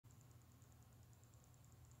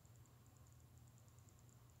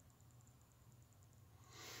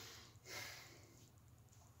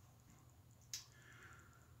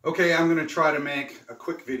Okay, I'm gonna try to make a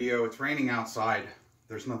quick video. It's raining outside.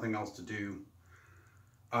 There's nothing else to do.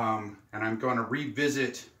 And I'm gonna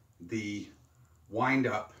revisit the wind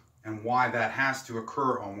up and why that has to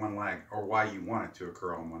occur on one leg, or why you want it to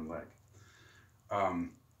occur on one leg.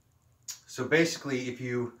 So basically, if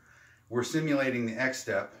you were simulating the X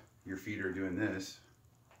step, your feet are doing this.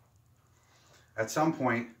 At some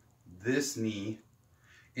point, this knee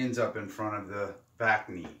ends up in front of the back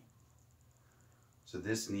knee. So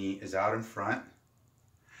this knee is out in front.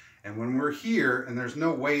 And when we're here and there's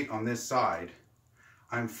no weight on this side,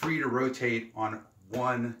 I'm free to rotate on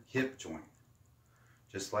one hip joint.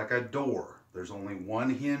 Just like a door. There's only one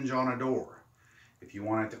hinge on a door if you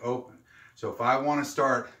want it to open. So if I want to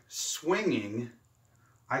start swinging,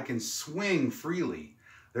 I can swing freely.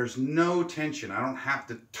 There's no tension. I don't have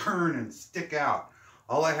to turn and stick out.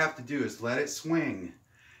 All I have to do is let it swing.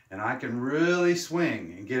 And I can really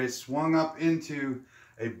swing and get it swung up into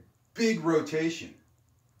a big rotation.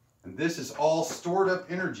 And this is all stored up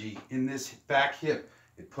energy in this back hip.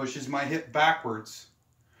 It pushes my hip backwards,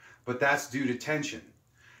 but that's due to tension.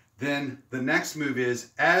 Then the next move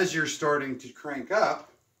is, as you're starting to crank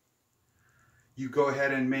up, you go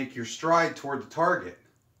ahead and make your stride toward the target.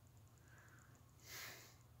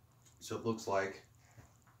 So it looks like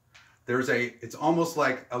it's almost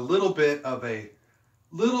like a little bit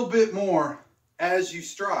more as you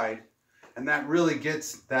stride, and that really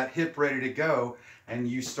gets that hip ready to go, and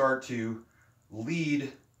you start to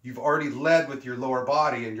lead. You've already led with your lower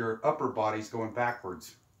body and your upper body's going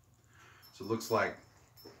backwards. So it looks like.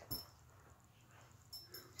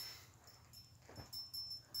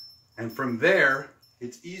 And from there,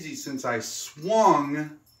 it's easy since I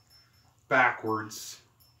swung backwards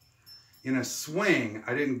in a swing.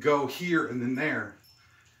 I didn't go here and then there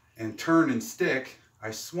and turn and stick. I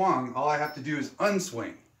swung. All I have to do is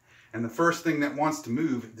unswing. And the first thing that wants to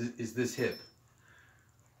move is this hip.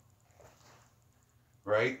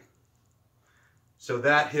 Right? So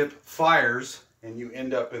that hip fires and you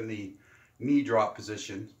end up in the knee drop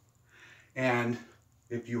position. And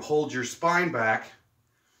if you hold your spine back,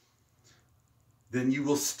 then you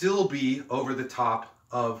will still be over the top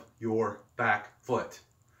of your back foot.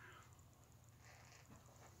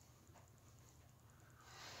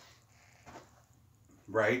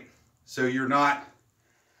 Right? So you're not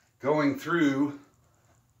going through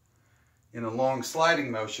in a long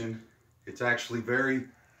sliding motion. It's actually very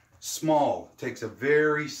small. It takes a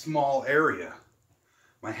very small area.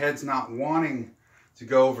 My head's not wanting to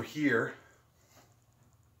go over here,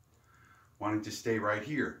 wanting to stay right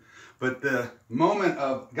here. But the moment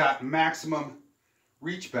of got maximum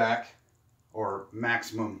reach back, or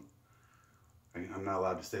maximum, I'm not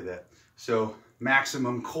allowed to say that. So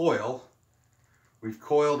maximum coil, we've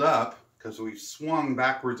coiled up because we've swung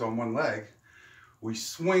backwards on one leg. We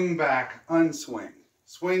swing back, unswing,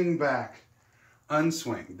 swing back,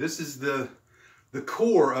 unswing. This is the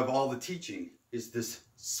core of all the teaching, is this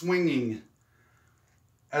swinging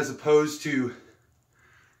as opposed to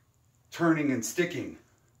turning and sticking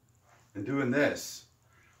and doing this.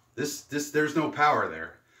 There's no power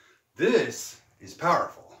there. This is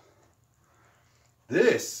powerful.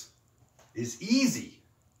 This is easy.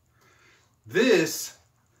 This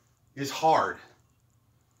is hard.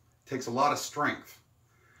 It takes a lot of strength.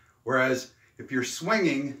 Whereas if you're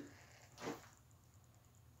swinging,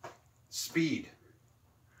 speed.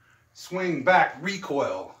 Swing back,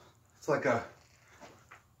 recoil. It's like a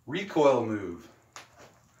recoil move.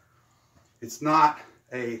 It's not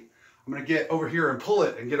I'm going to get over here and pull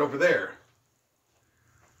it and get over there.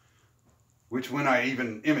 Which when I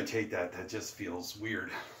even imitate that just feels weird.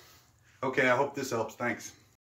 Okay, I hope this helps. Thanks.